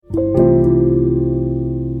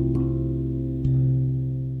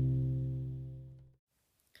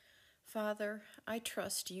I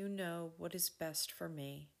trust you know what is best for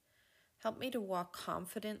me. Help me to walk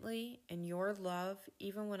confidently in your love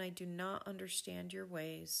even when I do not understand your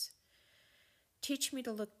ways. Teach me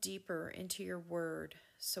to look deeper into your word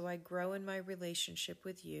so I grow in my relationship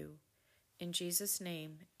with you. In Jesus'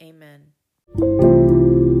 name, amen.